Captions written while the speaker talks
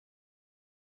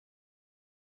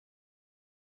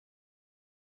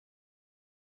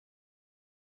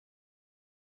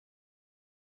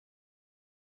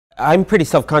I'm pretty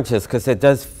self-conscious because it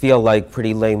does feel like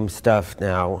pretty lame stuff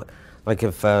now. Like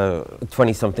if a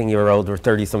 20-something-year-old or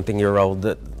 30-something-year-old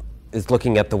that is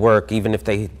looking at the work, even if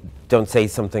they don't say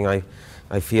something,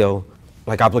 I feel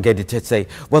like obligated to say,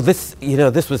 well, this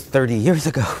was 30 years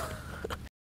ago.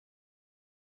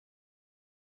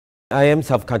 I am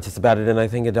self-conscious about it, and I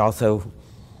think it also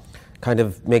kind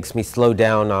of makes me slow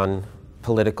down on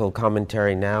political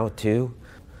commentary now, too.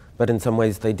 But in some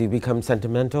ways they do become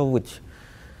sentimental, which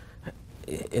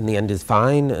in the end is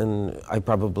fine, and I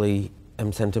probably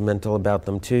am sentimental about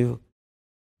them, too.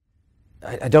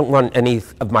 I don't want any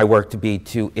of my work to be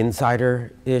too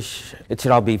insider-ish. It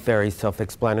should all be very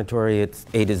self-explanatory. It's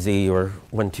A to Z or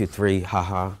 1, 2, 3,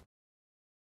 haha.